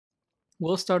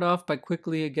We'll start off by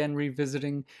quickly again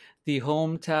revisiting the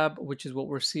Home tab, which is what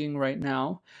we're seeing right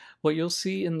now. What you'll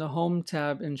see in the Home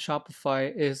tab in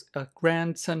Shopify is a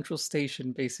grand central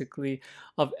station, basically,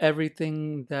 of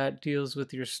everything that deals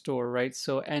with your store, right?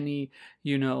 So any,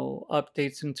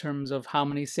 updates in terms of how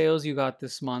many sales you got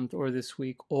this month or this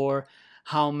week, or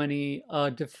how many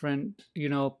different,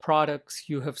 products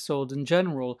you have sold in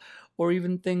general, or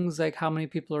even things like how many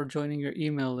people are joining your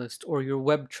email list or your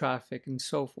web traffic and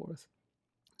so forth.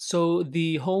 So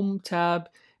the Home tab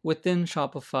within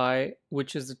Shopify,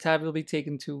 which is the tab you'll be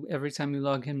taken to every time you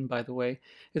log in, by the way,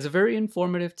 is a very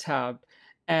informative tab.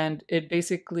 And it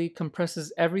basically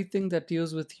compresses everything that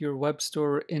deals with your web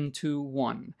store into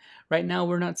one. Right now,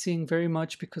 we're not seeing very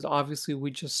much because obviously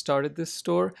we just started this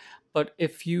store. But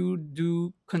if you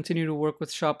do continue to work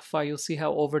with Shopify, you'll see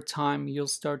how over time you'll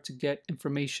start to get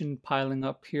information piling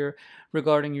up here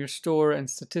regarding your store and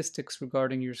statistics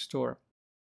regarding your store.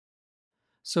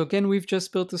 So again, we've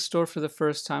just built the store for the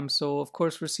first time. So of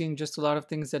course, we're seeing just a lot of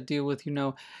things that deal with,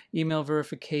 email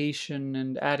verification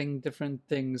and adding different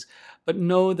things. But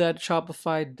know that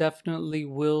Shopify definitely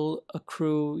will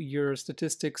accrue your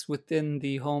statistics within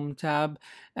the Home tab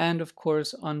and of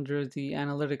course under the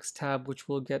Analytics tab, which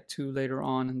we'll get to later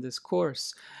on in this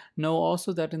course. Know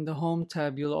also that in the Home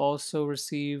tab, you'll also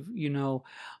receive,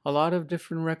 a lot of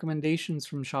different recommendations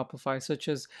from Shopify, such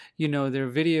as their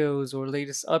videos or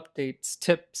latest updates,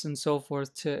 tips, and so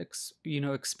forth to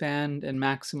expand and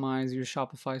maximize your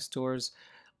Shopify store's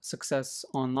success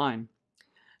online.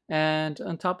 And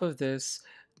on top of this,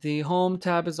 the Home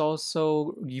tab is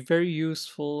also very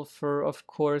useful for, of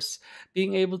course,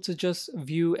 being able to just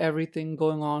view everything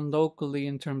going on locally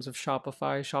in terms of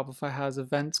Shopify. Shopify has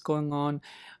events going on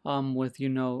with,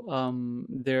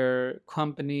 their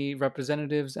company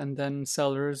representatives and then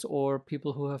sellers or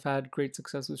people who have had great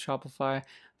success with Shopify.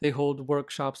 They hold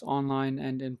workshops online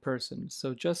and in person.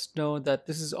 So just know that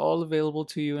this is all available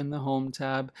to you in the Home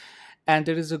tab, and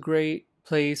it is a great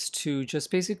place to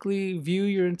just basically view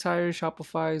your entire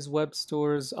Shopify's web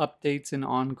stores, updates, and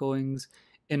ongoings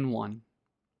in one.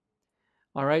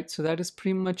 All right, so that is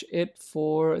pretty much it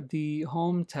for the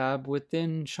Home tab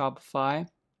within Shopify.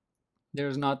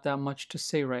 There's not that much to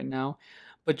say right now,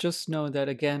 but just know that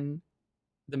again,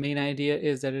 the main idea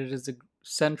is that it is a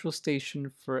central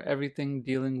station for everything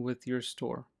dealing with your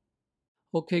store.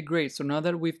 Okay, great. So now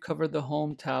that we've covered the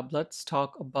Home tab, let's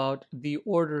talk about the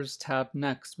Orders tab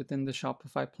next within the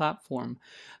Shopify platform.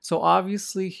 So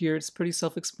obviously here it's pretty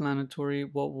self-explanatory.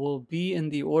 What will be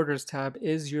in the Orders tab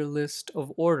is your list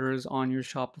of orders on your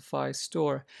Shopify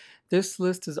store. This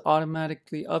list is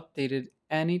automatically updated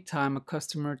anytime a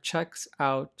customer checks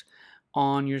out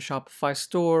on your Shopify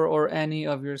store or any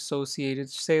of your associated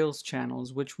sales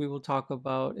channels, which we will talk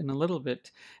about in a little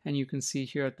bit. And you can see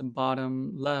here at the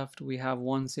bottom left, we have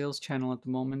one sales channel at the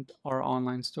moment, our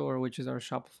online store, which is our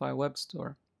Shopify web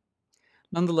store.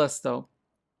 Nonetheless, though,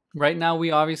 right now we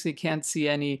obviously can't see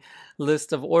any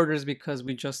list of orders because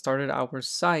we just started our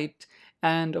site.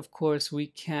 And of course, we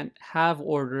can't have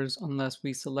orders unless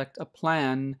we select a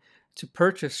plan to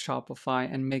purchase Shopify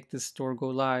and make this store go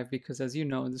live, because as you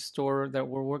know, the store that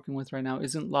we're working with right now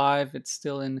isn't live. It's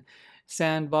still in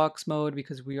sandbox mode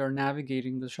because we are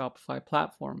navigating the Shopify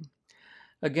platform.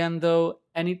 Again, though,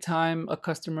 anytime a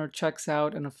customer checks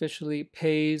out and officially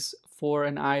pays for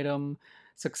an item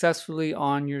successfully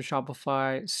on your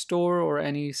Shopify store or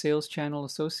any sales channel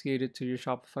associated to your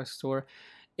Shopify store,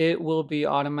 it will be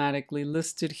automatically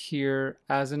listed here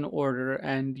as an order,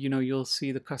 and you'll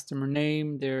see the customer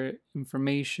name, their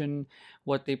information,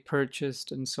 what they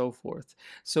purchased, and so forth.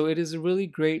 So it is a really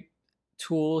great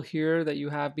tool here that you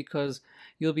have because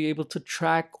you'll be able to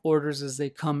track orders as they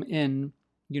come in,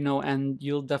 and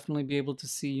you'll definitely be able to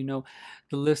see, the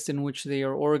list in which they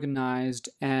are organized,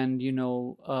 and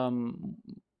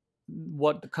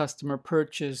what the customer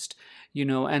purchased,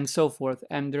 and so forth.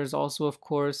 And there's also, of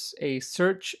course, a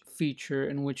search feature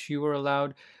in which you are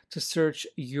allowed to search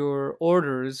your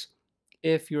orders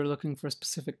if you're looking for a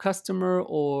specific customer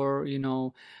or,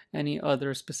 any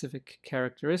other specific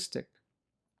characteristic.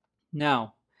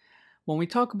 Now, when we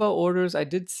talk about orders, I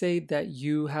did say that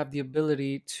you have the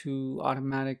ability to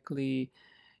automatically,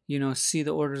 see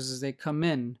the orders as they come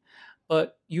in.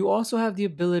 But you also have the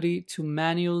ability to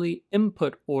manually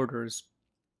input orders.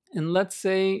 And let's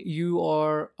say you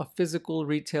are a physical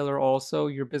retailer also,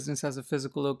 your business has a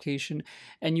physical location,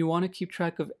 and you want to keep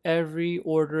track of every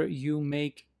order you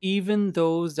make, even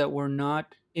those that were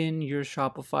not in your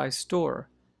Shopify store.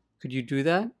 Could you do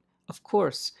that? Of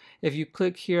course. If you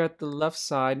click here at the left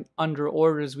side, under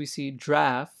orders, we see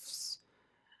drafts.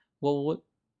 What will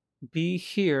be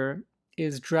here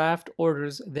is draft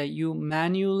orders that you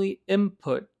manually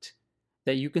input,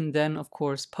 that you can then, of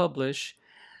course, publish,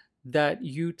 that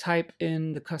you type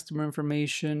in the customer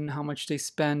information, how much they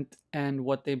spent, and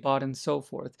what they bought, and so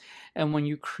forth. And when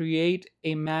you create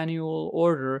a manual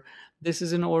order, this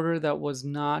is an order that was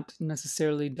not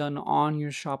necessarily done on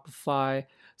your Shopify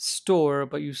store,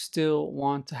 but you still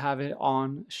want to have it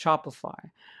on Shopify,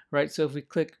 right? So if we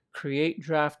click Create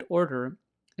Draft Order,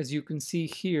 as you can see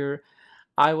here,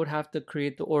 I would have to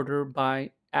create the order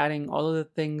by adding all of the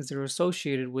things that are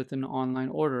associated with an online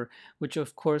order, which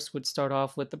of course would start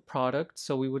off with the product.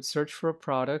 So we would search for a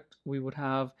product. We would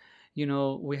have,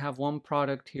 we have one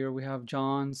product here. We have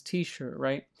John's t-shirt,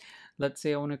 right? Let's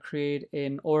say I want to create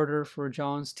an order for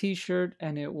John's t-shirt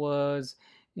and it was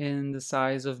in the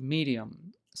size of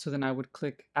medium. So then I would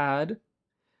click add.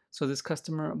 So this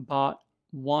customer bought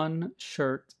one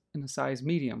shirt in a size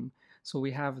medium. So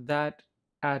we have that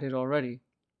added already.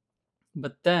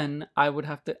 But then I would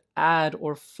have to add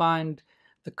or find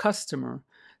the customer.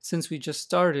 Since we just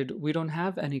started, we don't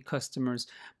have any customers,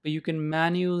 but you can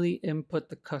manually input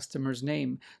the customer's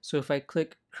name. So if I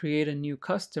click create a new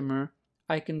customer,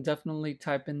 I can definitely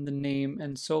type in the name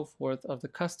and so forth of the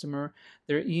customer,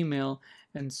 their email,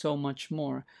 and so much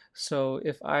more. So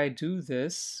if I do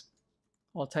this,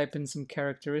 I'll type in some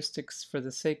characteristics for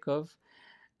the sake of,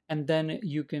 and then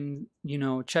you can,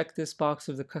 check this box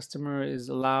if the customer is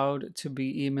allowed to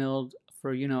be emailed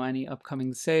for, any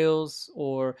upcoming sales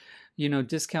or,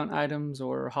 discount items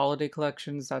or holiday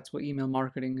collections. That's what email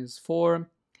marketing is for.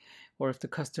 Or if the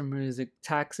customer is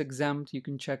tax exempt, you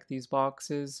can check these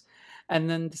boxes. And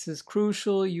then this is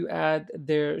crucial. You add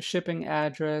their shipping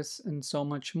address and so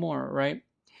much more, right?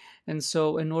 And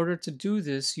so in order to do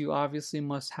this, you obviously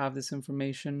must have this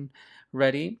information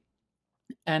ready.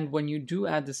 And when you do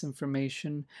add this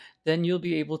information, then you'll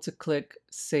be able to click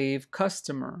Save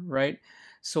Customer, right?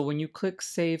 So when you click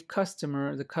Save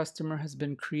Customer, the customer has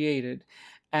been created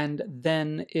and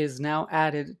then is now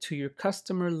added to your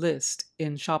customer list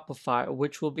in Shopify,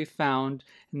 which will be found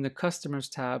in the Customers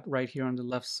tab right here on the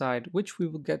left side, which we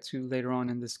will get to later on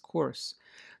in this course.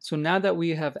 So now that we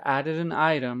have added an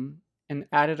item and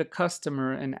added a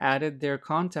customer and added their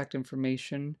contact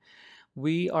information,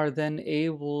 we are then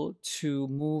able to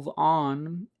move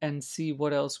on and see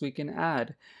what else we can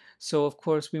add. So of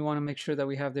course we want to make sure that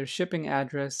we have their shipping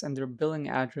address and their billing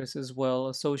address as well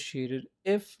associated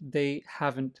if they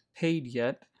haven't paid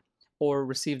yet or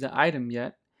received the item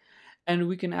yet. And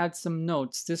we can add some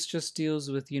notes. This just deals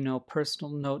with,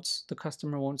 personal notes. The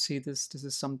customer won't see this. This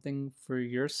is something for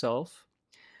yourself.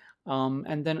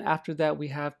 And then after that, we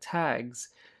have tags.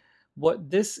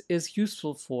 What this is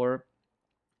useful for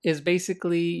is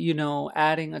basically,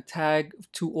 adding a tag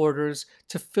to orders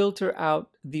to filter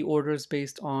out the orders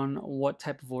based on what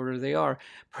type of order they are.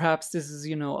 Perhaps this is,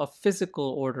 a physical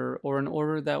order or an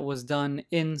order that was done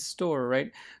in store,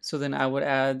 right? So then I would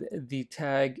add the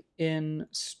tag in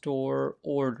store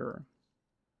order.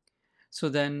 So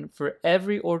then for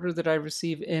every order that I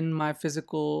receive in my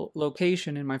physical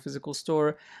location, in my physical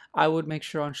store, I would make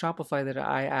sure on Shopify that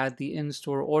I add the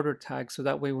in-store order tag. So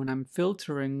that way when I'm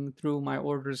filtering through my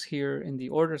orders here in the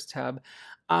Orders tab,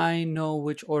 I know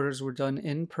which orders were done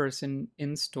in person,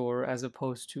 in store, as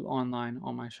opposed to online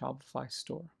on my Shopify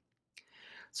store.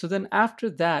 So then after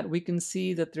that, we can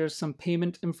see that there's some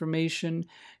payment information.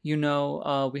 We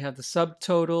have the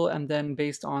subtotal, and then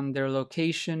based on their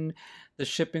location, the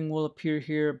shipping will appear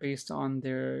here based on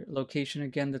their location.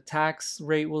 Again, the tax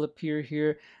rate will appear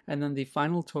here, and then the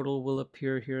final total will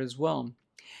appear here as well.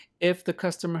 If the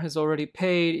customer has already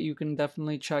paid, you can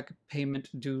definitely check payment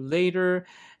due later,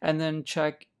 and then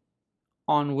check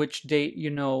on which date,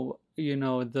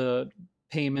 the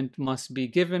payment must be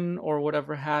given or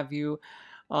whatever have you.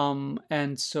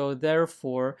 And so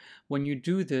therefore, when you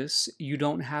do this, you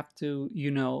don't have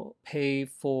to, pay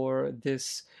for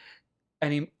this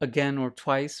again or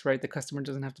twice, right? The customer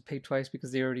doesn't have to pay twice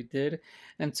because they already did.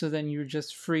 And so then you're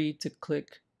just free to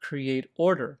click create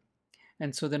order.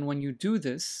 And so then when you do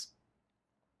this,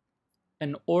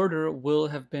 an order will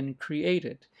have been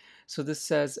created. So this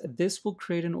says, this will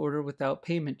create an order without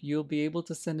payment. You'll be able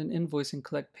to send an invoice and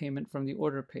collect payment from the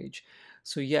order page.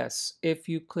 So yes, if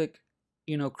you click,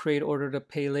 create order to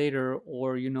pay later,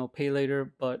 or, pay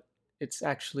later, but it's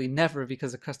actually never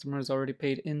because the customer has already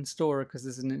paid in store because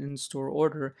this is an in-store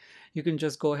order, you can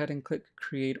just go ahead and click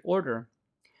create order,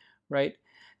 right?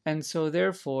 And so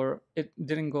therefore it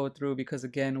didn't go through because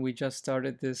again, we just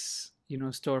started this,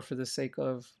 store for the sake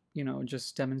of,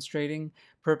 just demonstrating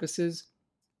purposes.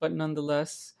 But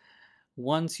nonetheless,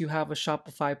 once you have a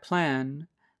Shopify plan,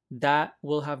 that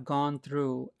will have gone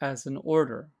through as an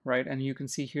order, right? And you can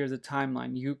see here the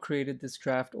timeline. You created this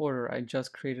draft order. I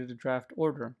just created a draft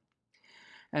order.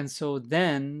 And so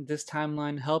then this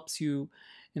timeline helps you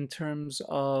in terms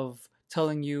of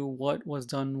telling you what was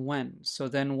done when. So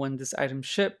then when this item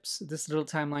ships, this little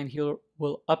timeline here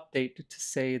will update to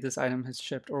say this item has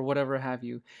shipped or whatever have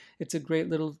you. It's a great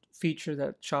little feature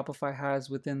that Shopify has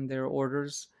within their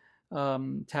orders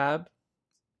tab.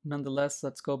 Nonetheless,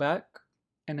 let's go back.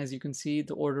 And as you can see,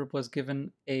 the order was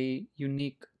given a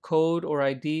unique code or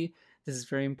ID. This is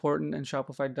very important, and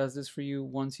Shopify does this for you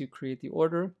once you create the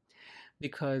order,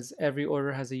 because every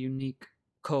order has a unique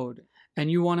code. And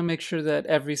you want to make sure that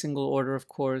every single order, of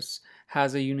course,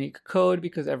 has a unique code,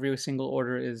 because every single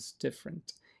order is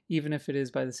different, even if it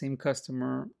is by the same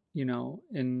customer,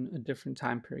 in a different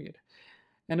time period.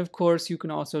 And of course, you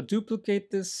can also duplicate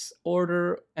this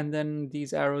order, and then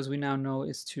these arrows we now know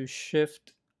is to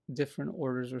shift different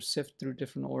orders or sift through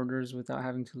different orders without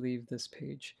having to leave this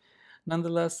page.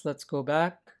 Nonetheless, let's go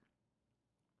back.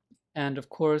 And of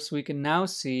course, we can now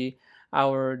see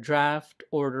our draft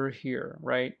order here,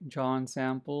 right? John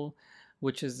sample,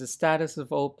 which is the status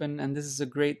of open. And this is a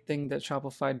great thing that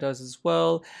Shopify does as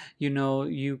well.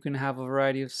 You can have a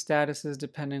variety of statuses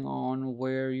depending on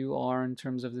where you are in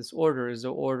terms of this order. Is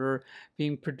the order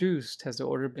being produced? Has the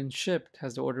order been shipped?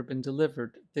 Has the order been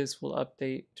delivered? This will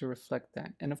update to reflect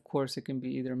that. And of course, it can be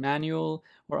either manual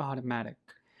or automatic.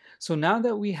 So now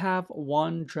that we have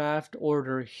one draft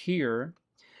order here,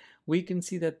 we can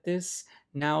see that this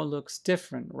now looks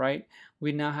different, right?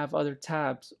 We now have other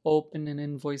tabs, open and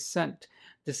invoice sent.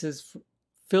 This is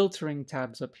filtering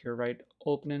tabs up here, right?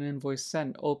 Open and invoice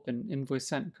sent, open, invoice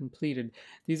sent, completed.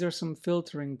 These are some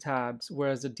filtering tabs,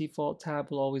 whereas the default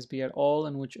tab will always be at all,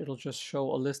 in which it'll just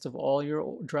show a list of all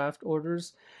your draft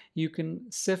orders. You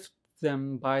can sift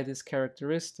them by this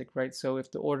characteristic, right? So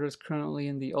if the order is currently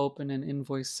in the open and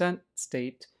invoice sent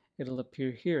state, it'll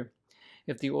appear here.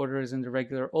 If the order is in the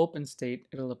regular open state,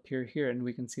 it'll appear here, and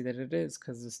we can see that it is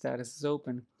because the status is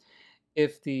open.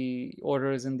 If the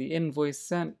order is in the invoice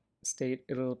sent state,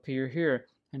 it'll appear here.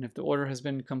 And if the order has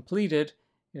been completed,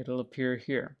 it'll appear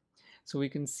here. So we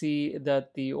can see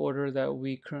that the order that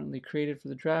we currently created for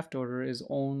the draft order is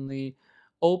only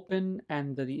open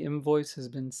and that the invoice has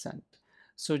been sent.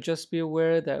 So just be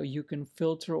aware that you can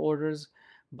filter orders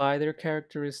by their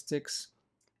characteristics,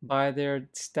 by their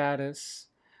status,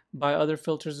 by other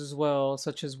filters as well,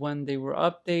 such as when they were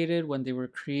updated, when they were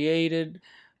created,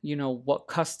 what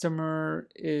customer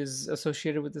is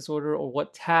associated with this order, or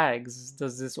what tags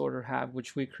does this order have,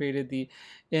 which we created the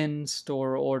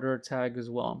in-store order tag as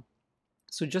well.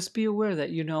 So just be aware that,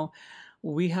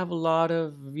 we have a lot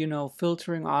of,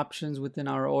 filtering options within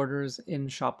our orders in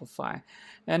Shopify.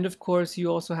 And of course, you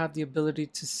also have the ability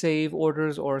to save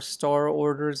orders or store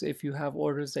orders if you have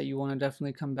orders that you want to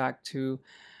definitely come back to.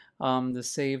 The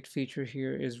saved feature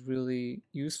here is really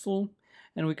useful.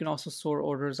 And we can also sort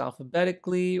orders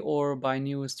alphabetically, or by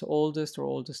newest to oldest, or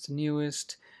oldest to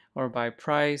newest, or by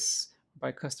price,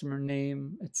 by customer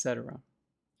name, etc.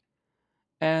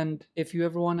 And if you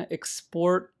ever want to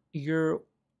export your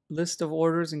list of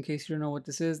orders, in case you don't know what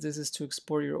this is to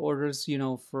export your orders,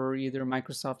 for either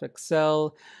Microsoft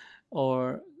Excel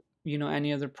or,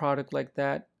 any other product like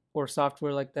that, or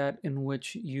software like that, in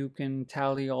which you can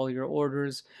tally all your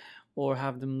orders or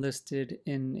have them listed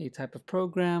in a type of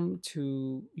program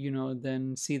to,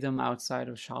 then see them outside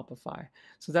of Shopify.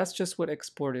 So that's just what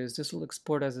export is. This will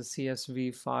export as a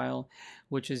CSV file,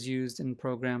 which is used in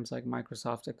programs like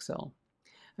Microsoft Excel.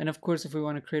 And of course, if we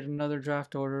want to create another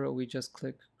draft order, we just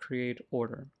click Create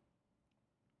Order.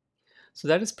 So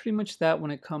that is pretty much that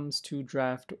when it comes to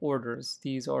draft orders.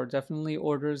 These are definitely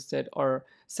orders that are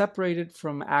separated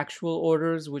from actual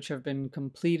orders which have been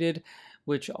completed,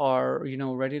 which are,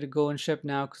 ready to go and ship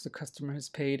now because the customer has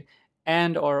paid,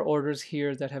 and are orders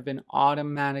here that have been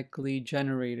automatically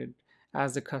generated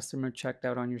as the customer checked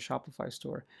out on your Shopify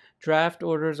store. Draft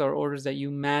orders are orders that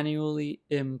you manually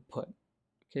input.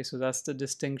 Okay, so that's the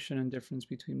distinction and difference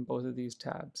between both of these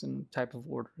tabs and type of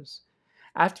orders.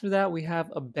 After that, we have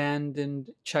abandoned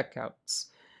checkouts.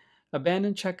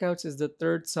 Abandoned checkouts is the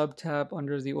third sub-tab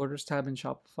under the orders tab in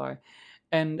Shopify.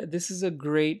 And this is a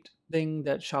great thing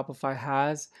that Shopify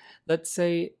has. Let's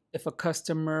say if a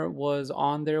customer was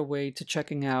on their way to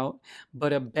checking out,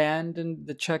 but abandoned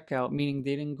the checkout, meaning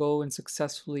they didn't go and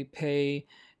successfully pay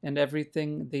and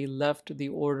everything, they left the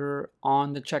order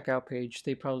on the checkout page.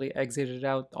 They probably exited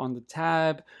out on the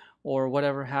tab or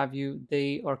whatever have you.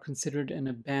 They are considered an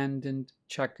abandoned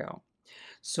checkout.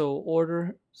 So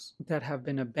orders that have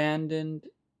been abandoned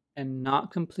and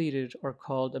not completed are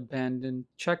called abandoned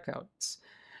checkouts.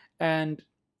 And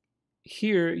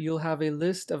Here, you'll have a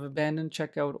list of abandoned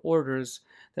checkout orders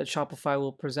that Shopify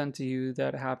will present to you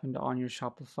that happened on your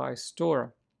Shopify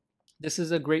store. This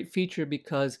is a great feature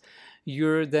because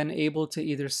you're then able to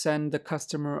either send the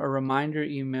customer a reminder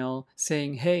email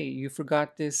saying, hey, you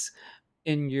forgot this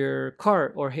in your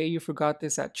cart, or hey, you forgot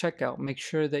this at checkout. Make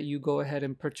sure that you go ahead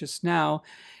and purchase now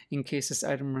in case this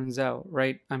item runs out,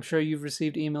 right? I'm sure you've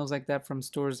received emails like that from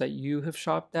stores that you have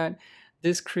shopped at.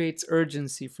 This creates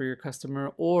urgency for your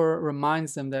customer or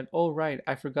reminds them that, oh, right,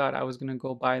 I forgot I was going to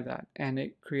go buy that. And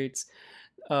it creates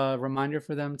a reminder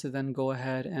for them to then go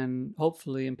ahead and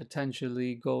hopefully and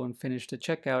potentially go and finish the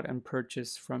checkout and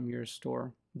purchase from your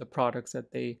store the products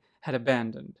that they had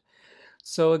abandoned.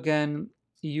 So again,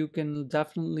 you can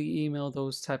definitely email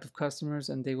those type of customers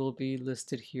and they will be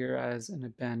listed here as an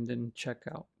abandoned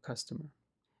checkout customer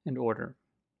and order.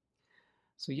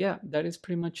 So yeah, that is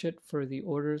pretty much it for the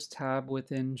orders tab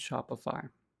within Shopify.